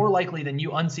have been more likely than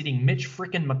you unseating Mitch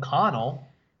frickin' McConnell.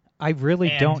 I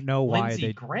really don't know why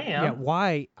Lindsey Graham. Yeah,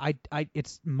 why?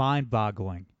 It's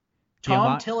mind-boggling.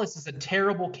 Tom Tillis is a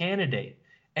terrible candidate,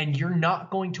 and you're not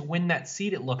going to win that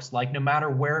seat, it looks like, no matter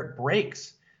where it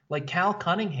breaks. Like Cal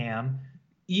Cunningham,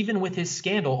 even with his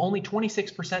scandal, only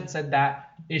 26% said that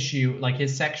issue, like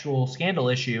his sexual scandal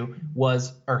issue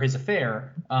was, or his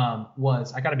affair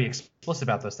was, I got to be explicit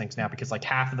about those things now because like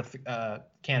half of the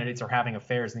candidates are having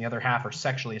affairs and the other half are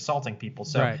sexually assaulting people.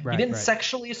 So he didn't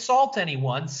sexually assault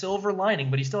anyone, silver lining,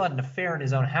 but he still had an affair in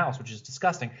his own house, which is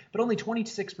disgusting. But only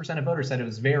 26% of voters said it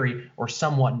was very or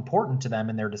somewhat important to them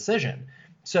in their decision.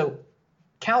 So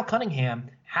Cal Cunningham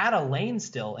had a lane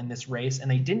still in this race, and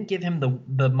they didn't give him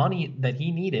the money that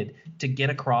he needed to get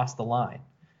across the line.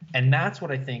 And that's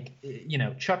what I think,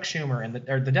 Chuck Schumer and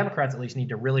the Democrats at least need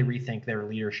to really rethink their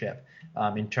leadership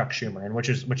in Chuck Schumer, and which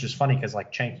is funny because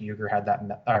like Cenk Uygur had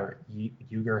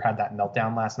that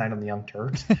meltdown last night on the Young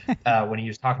Turks when he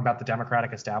was talking about the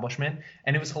Democratic establishment,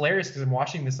 and it was hilarious because I'm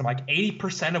watching this. I'm like,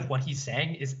 80% of what he's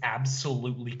saying is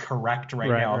absolutely correct right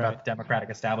now about the Democratic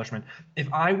establishment.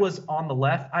 If I was on the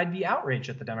left, I'd be outraged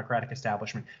at the Democratic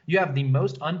establishment. You have the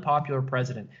most unpopular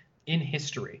president in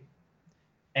history,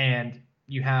 and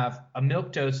you have a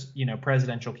milquetoast,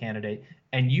 presidential candidate,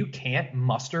 and you can't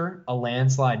muster a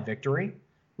landslide victory.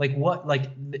 Like what?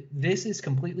 Like this is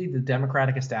completely the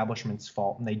Democratic establishment's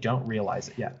fault, and they don't realize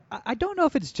it yet. I don't know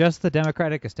if it's just the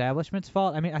Democratic establishment's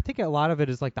fault. I mean, I think a lot of it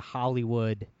is like the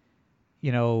Hollywood,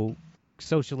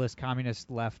 socialist, communist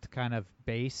left kind of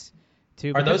base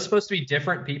too. Are those supposed to be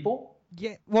different people?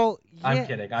 Yeah, well, yeah, I'm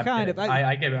kidding. I'm kind kidding. of.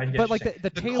 I get it. But like the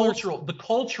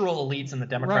cultural elites in the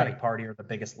Democratic Right. Party are the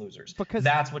biggest losers. Because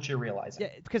that's what you're realizing. Yeah,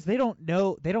 because they don't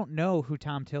know who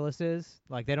Tom Tillis is.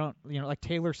 Like they don't, like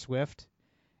Taylor Swift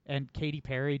and Katy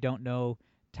Perry don't know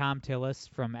Tom Tillis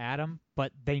from Adam,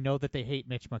 but they know that they hate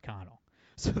Mitch McConnell.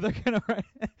 So they're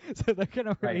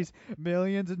gonna raise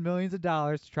millions and millions of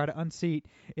dollars to try to unseat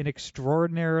an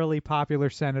extraordinarily popular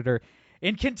senator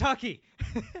in Kentucky.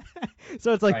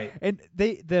 So it's like, and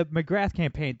the McGrath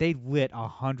campaign, they lit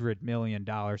 $100 million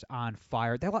on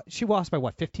fire. She lost by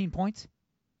what, 15 points?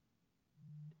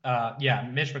 Yeah,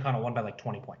 Mitch McConnell won by like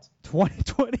 20 points.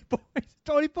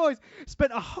 20 points.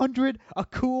 Spent a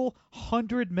cool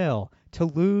 $100 million to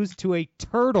lose to a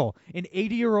turtle, an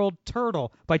 80-year-old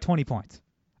turtle, by 20 points.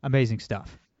 Amazing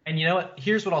stuff. And you know what?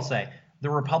 Here's what I'll say: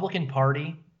 the Republican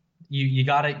Party, you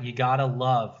gotta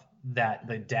love that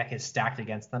the deck is stacked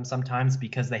against them sometimes,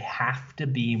 because they have to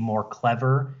be more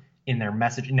clever in their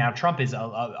messaging. Now, Trump is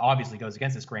obviously goes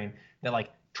against this grain. That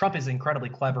like Trump is incredibly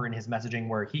clever in his messaging,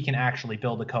 where he can actually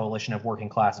build a coalition of working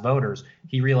class voters.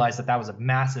 He realized that was a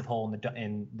massive hole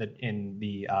in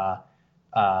the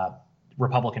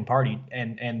Republican Party,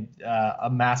 and a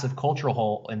massive cultural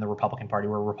hole in the Republican Party,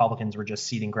 where Republicans were just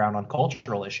ceding ground on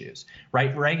cultural issues.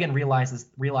 Right? Reagan realized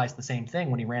the same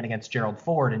thing when he ran against Gerald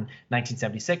Ford in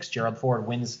 1976. Gerald Ford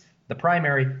wins the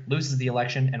primary, loses the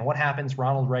election, and what happens?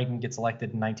 Ronald Reagan gets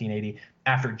elected in 1980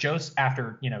 after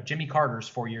Jimmy Carter's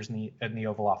 4 years in the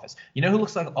Oval Office. You know who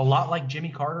looks like a lot like Jimmy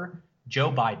Carter?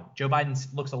 Joe Biden. Joe Biden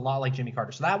looks a lot like Jimmy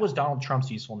Carter. So that was Donald Trump's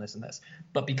usefulness in this.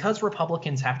 But because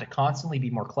Republicans have to constantly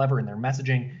be more clever in their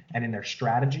messaging and in their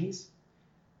strategies,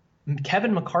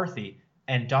 Kevin McCarthy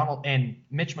and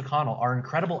Mitch McConnell are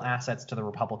incredible assets to the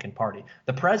Republican Party.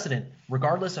 The president,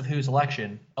 regardless of who's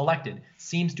elected,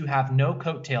 seems to have no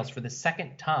coattails for the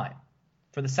second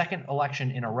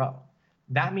election in a row.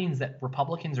 That means that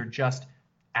Republicans are just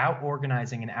out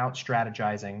organizing and out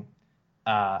strategizing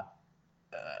a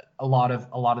lot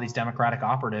of these Democratic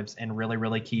operatives in really,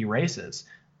 really key races.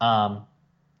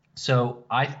 So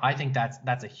I think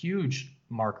that's a huge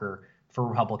marker for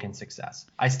Republican success.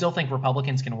 I still think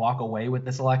Republicans can walk away with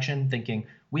this election thinking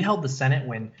we held the Senate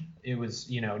when it was,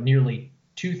 nearly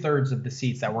 2/3 of the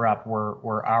seats that were up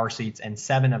were our seats, and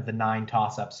 7 of the 9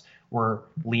 toss-ups were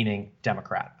leaning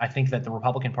Democrat. I think that the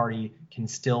Republican Party can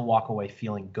still walk away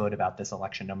feeling good about this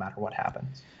election no matter what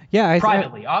happens. Yeah,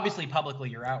 privately, obviously, publicly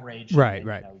you're outraged. Right.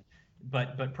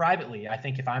 But privately, I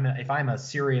think if I'm a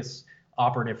serious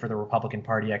operative for the Republican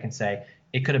Party, I can say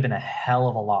it could have been a hell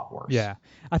of a lot worse. Yeah,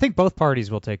 I think both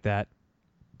parties will take that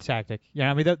tactic.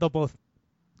 Yeah, I mean they'll both,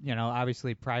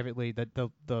 obviously privately the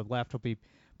left will be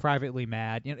privately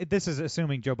mad. This is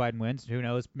assuming Joe Biden wins. Who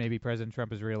knows? Maybe President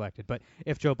Trump is reelected. But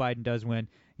if Joe Biden does win,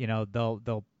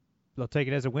 they'll take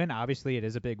it as a win. Obviously, it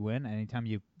is a big win. Anytime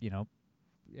you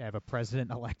have a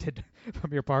president elected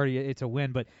from your party, it's a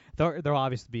win. But they'll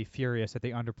obviously be furious that they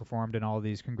underperformed in all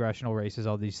these congressional races,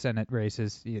 all these Senate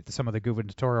races, some of the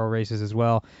gubernatorial races as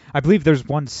well. I believe there's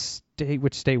one state,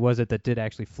 which state was it, that did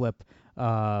actually flip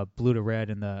blue to red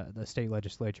in the state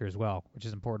legislature as well, which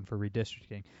is important for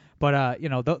redistricting. But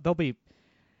they'll be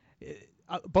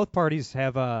both parties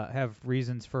have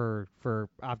reasons for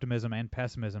optimism and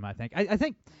pessimism. I think. I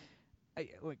think.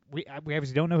 We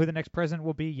obviously don't know who the next president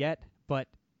will be yet, but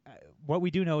what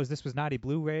we do know is this was not a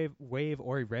blue wave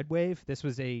or a red wave. This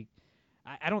was I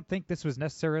don't think this was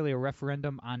necessarily a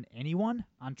referendum on anyone,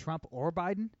 on Trump or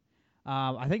Biden.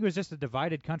 I think it was just a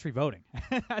divided country voting.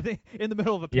 I think in the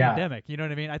middle of a pandemic, you know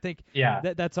what I mean? I think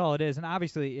that's all it is. And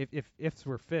obviously, if ifs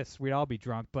were fists, we'd all be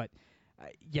drunk. But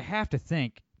you have to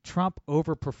think Trump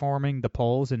overperforming the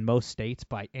polls in most states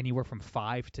by anywhere from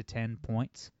 5 to 10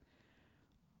 points.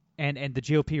 And the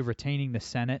GOP retaining the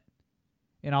Senate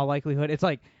in all likelihood. It's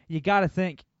like you got to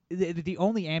think the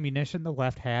only ammunition the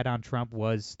left had on Trump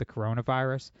was the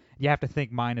coronavirus. You have to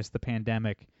think minus the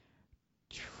pandemic.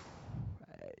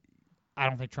 I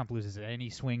don't think Trump loses any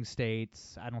swing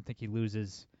states. I don't think he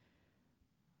loses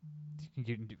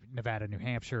Nevada, New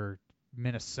Hampshire,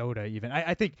 Minnesota even.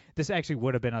 I think this actually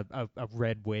would have been a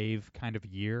red wave kind of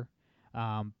year.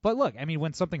 But look, I mean,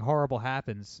 when something horrible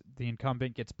happens, the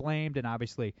incumbent gets blamed, and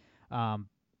obviously,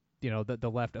 the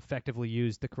left effectively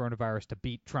used the coronavirus to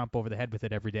beat Trump over the head with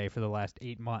it every day for the last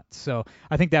 8 months. So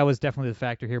I think that was definitely the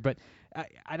factor here. But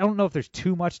I don't know if there's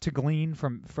too much to glean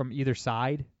from either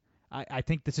side. I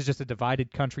think this is just a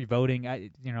divided country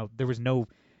voting. There was no,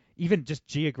 even just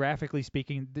geographically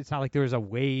speaking, it's not like there was a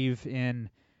wave in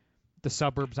the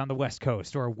suburbs on the West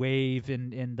Coast or a wave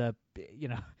in the,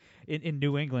 in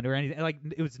New England or anything. Like,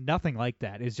 it was nothing like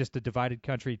that. It's just a divided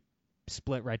country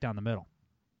split right down the middle.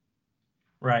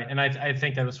 Right. And I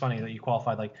think that was funny that you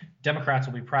qualified, like, Democrats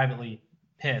will be privately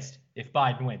pissed if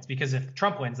Biden wins, because if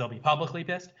Trump wins, they'll be publicly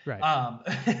pissed. Right.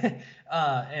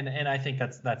 And I think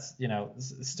that's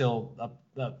still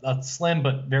a slim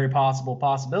but very possible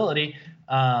possibility.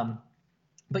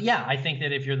 But yeah, I think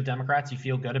that if you're the Democrats, you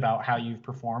feel good about how you've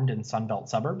performed in Sunbelt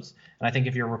suburbs. And I think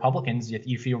if you're Republicans,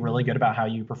 you feel really good about how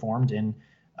you performed in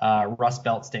Rust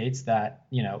Belt states that,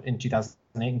 in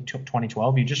 2008 and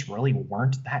 2012, you just really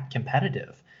weren't that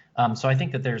competitive. So I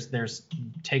think that there's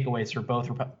takeaways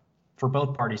for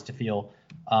both parties to feel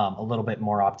a little bit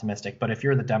more optimistic. But if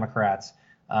you're the Democrats,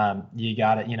 you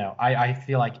got to, I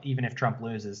feel like even if Trump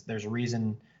loses, there's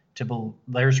reason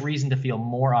to feel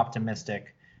more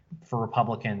optimistic for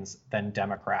Republicans than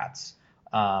Democrats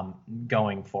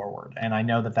going forward. And I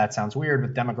know that sounds weird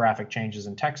with demographic changes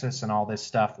in Texas and all this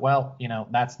stuff. Well,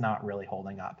 that's not really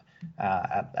holding up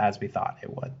as we thought it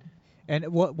would. And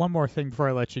one more thing before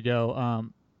I let you go.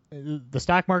 The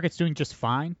stock market's doing just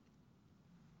fine.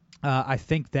 I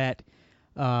think that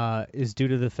is due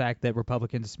to the fact that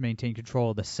Republicans maintain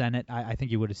control of the Senate. I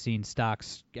think you would have seen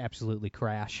stocks absolutely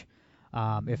crash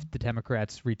if the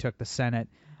Democrats retook the Senate.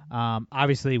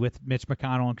 Obviously, with Mitch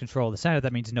McConnell in control of the Senate,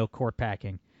 that means no court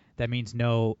packing. That means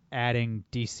no adding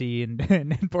D.C.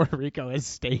 and Puerto Rico as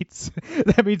states.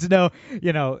 That means no,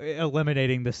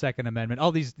 eliminating the Second Amendment.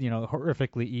 All these,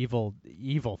 horrifically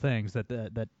evil things that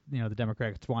the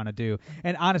Democrats want to do.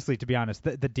 And honestly, to be honest,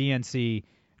 the DNC,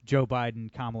 Joe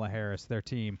Biden, Kamala Harris, their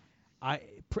team,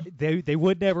 they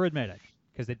would never admit it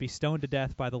because they'd be stoned to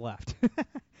death by the left.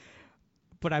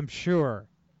 But I'm sure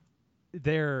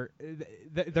they're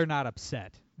not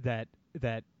upset that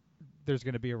there's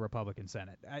going to be a Republican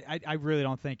Senate. I really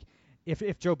don't think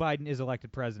if Joe Biden is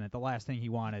elected president, the last thing he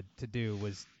wanted to do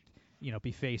was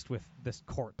be faced with this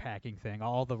court packing thing,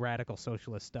 all the radical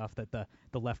socialist stuff that the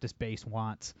leftist base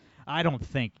wants. I don't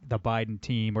think the Biden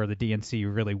team or the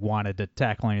DNC really wanted to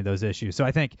tackle any of those issues. So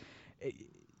I think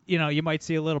you might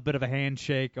see a little bit of a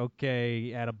handshake.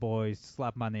 Okay, attaboy,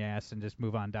 slap him on the ass and just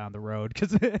move on down the road,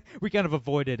 because we kind of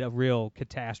avoided a real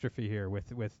catastrophe here with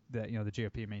the the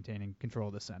GOP maintaining control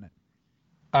of the Senate.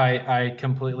 I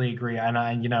completely agree,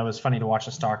 and it was funny to watch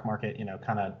the stock market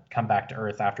kind of come back to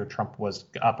earth after Trump was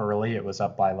up early. It was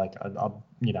up by like a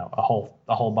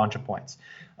whole bunch of points.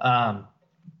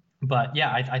 But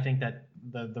yeah, I think that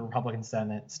the Republican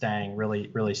Senate staying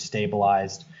really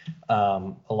stabilized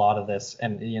a lot of this,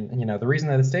 and the reason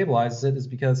that it stabilizes it is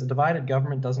because a divided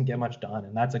government doesn't get much done,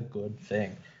 and that's a good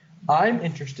thing. I'm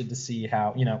interested to see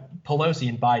how Pelosi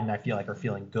and Biden, I feel like, are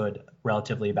feeling good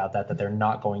relatively about that they're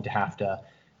not going to have to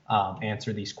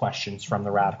answer these questions from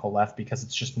the radical left, because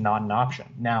it's just not an option.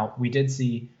 Now, we did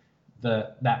see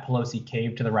that Pelosi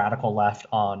cave to the radical left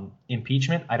on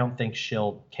impeachment. I don't think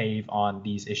she'll cave on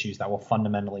these issues that will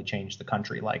fundamentally change the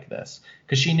country like this,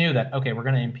 because she knew that, okay, we're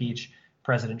going to impeach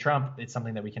President Trump. It's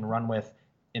something that we can run with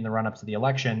in the run-up to the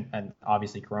election, and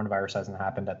obviously coronavirus hasn't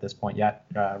happened at this point yet,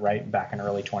 right, back in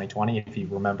early 2020, if you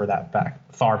remember that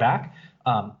far back.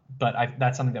 But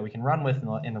that's something that we can run with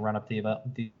in the run-up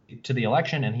to the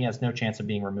election, and he has no chance of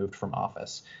being removed from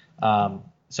office.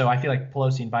 So I feel like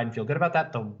Pelosi and Biden feel good about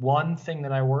that. The one thing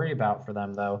that I worry about for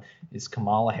them, though, is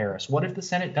Kamala Harris. What if the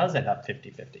Senate does end up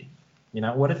 50-50?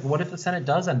 What if the Senate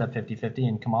does end up 50-50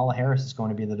 and Kamala Harris is going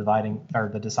to be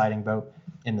the deciding vote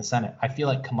in the Senate? I feel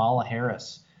like Kamala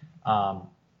Harris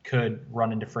could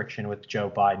run into friction with Joe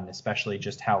Biden, especially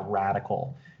just how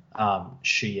radical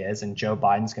she is. And Joe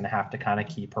Biden's going to have to kind of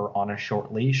keep her on a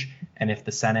short leash. And if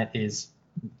the Senate is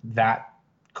that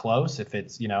close, if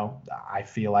it's, I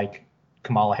feel like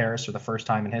Kamala Harris, for the first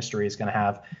time in history, is going to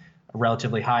have a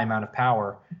relatively high amount of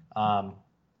power,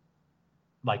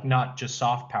 like not just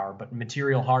soft power, but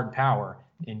material hard power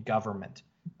in government.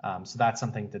 So that's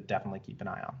something to definitely keep an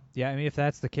eye on. Yeah, I mean, if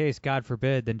that's the case, God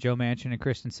forbid, then Joe Manchin and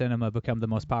Kristen Sinema become the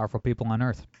most powerful people on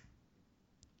earth.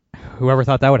 Whoever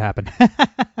thought that would happen?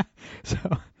 So,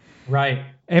 right.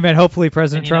 Hey, man, hopefully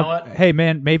President Trump. Know what? Hey,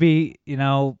 man, maybe,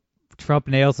 Trump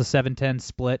nails the 7-10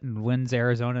 split and wins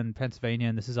Arizona and Pennsylvania,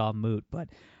 and this is all moot. But,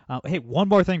 hey, one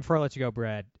more thing before I let you go,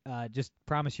 Brad. Just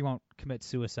promise you won't commit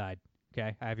suicide.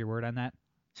 Okay? I have your word on that.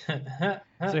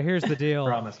 So here's the deal.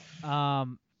 Promise.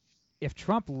 If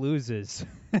Trump loses,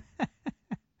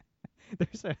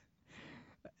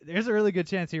 there's a really good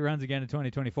chance he runs again in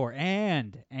 2024.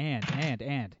 And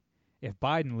if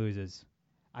Biden loses,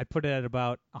 I put it at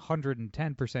about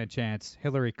 110% chance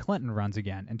Hillary Clinton runs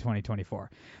again in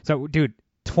 2024. So, dude,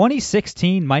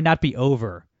 2016 might not be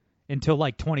over until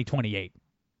like 2028.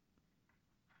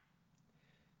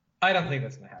 I don't think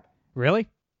that's going to happen. Really?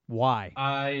 Why?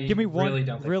 I Give me one. Really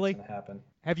don't think really? it's going to happen.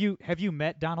 Have you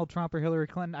met Donald Trump or Hillary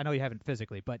Clinton? I know you haven't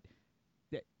physically, but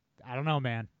I don't know,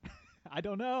 man. I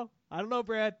don't know,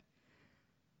 Brad.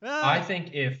 I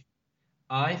think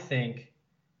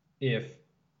if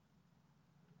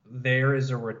there is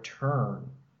a return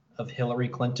of Hillary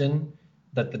Clinton,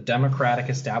 that the Democratic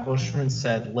establishment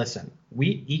said, listen,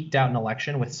 we eked out an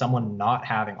election with someone not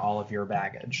having all of your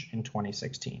baggage in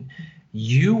 2016.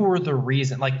 You were the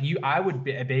reason. I would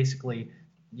basically,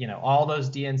 all those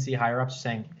DNC higher ups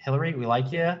saying, Hillary, we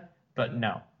like you, but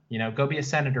no, go be a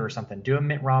senator or something. Do a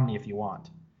Mitt Romney if you want.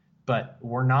 But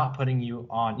we're not putting you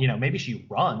on, maybe she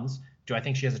runs. Do I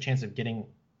think she has a chance of getting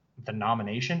the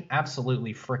nomination?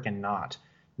 Absolutely freaking not.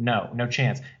 No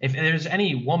chance. If there's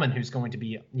any woman who's going to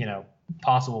be,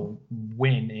 possible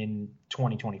win in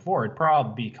 2024, it'd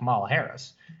probably be Kamala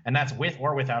Harris. And that's with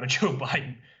or without a Joe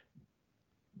Biden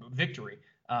victory.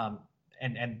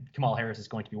 And Kamala Harris is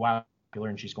going to be wildly popular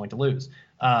and she's going to lose.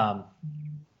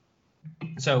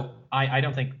 So I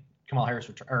don't think Kamala Harris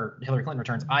or Hillary Clinton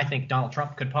returns. I think Donald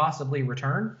Trump could possibly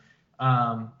return.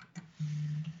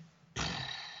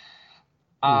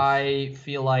 I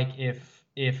feel like if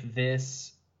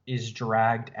this is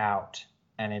dragged out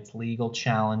and it's legal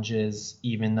challenges,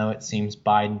 even though it seems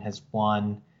Biden has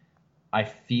won, I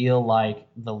feel like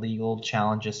the legal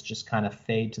challenges just kind of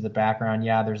fade to the background.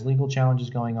 Yeah, there's legal challenges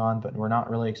going on, but we're not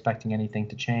really expecting anything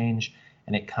to change,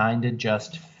 and it kind of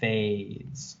just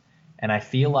fades. And I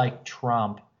feel like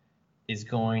Trump is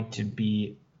going to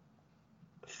be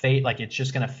fade, like it's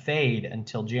just going to fade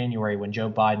until January when Joe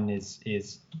Biden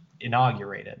is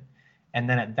inaugurated. And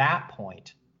then at that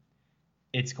point,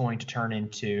 it's going to turn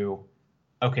into,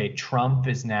 okay, Trump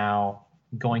is now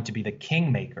going to be the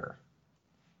kingmaker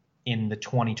in the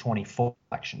 2024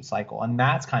 election cycle. And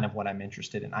that's kind of what I'm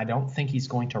interested in. I don't think he's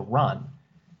going to run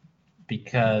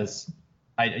because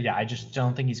I just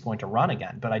don't think he's going to run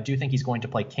again. But I do think he's going to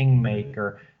play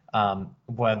kingmaker,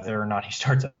 whether or not he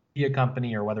starts a media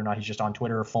company or whether or not he's just on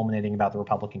Twitter fulminating about the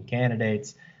Republican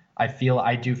candidates. I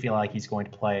do feel like he's going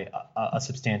to play a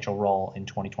substantial role in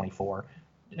 2024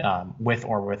 with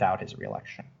or without his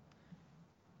reelection.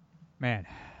 Man.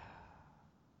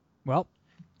 Well,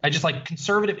 I just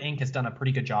Conservative Inc. has done a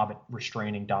pretty good job at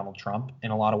restraining Donald Trump in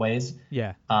a lot of ways.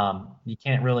 Yeah. You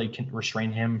can't really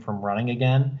restrain him from running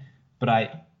again, but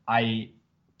I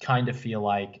kind of feel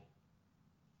like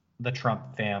the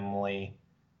Trump family,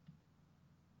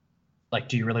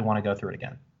 do you really want to go through it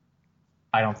again?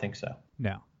 I don't think so.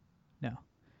 No.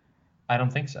 I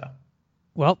don't think so.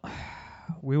 Well,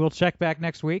 we will check back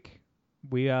next week.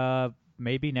 We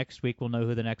maybe next week we'll know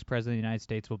who the next president of the United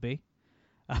States will be.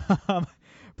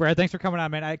 Brad, thanks for coming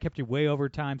on, man. I kept you way over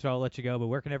time, so I'll let you go. But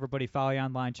where can everybody follow you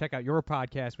online? Check out your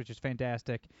podcast, which is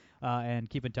fantastic, and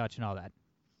keep in touch and all that.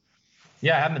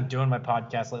 Yeah, I haven't been doing my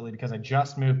podcast lately because I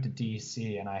just moved to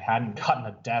D.C. and I hadn't gotten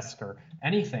a desk or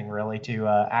anything really to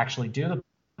actually do the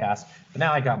podcast. But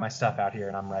now I got my stuff out here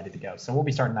and I'm ready to go. So we'll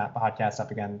be starting that podcast up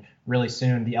again really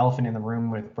soon. The Elephant in the Room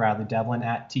with Bradley Devlin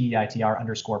at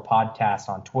TEITR_podcast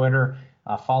on Twitter.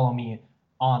 Follow me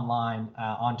online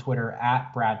on Twitter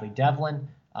at Bradley Devlin.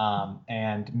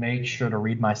 And make sure to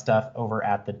read my stuff over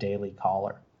at the Daily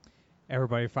Caller.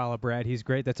 Everybody follow Brad. He's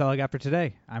great. That's all I got for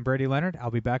today. I'm Brady Leonard.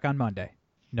 I'll be back on Monday.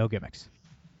 No gimmicks.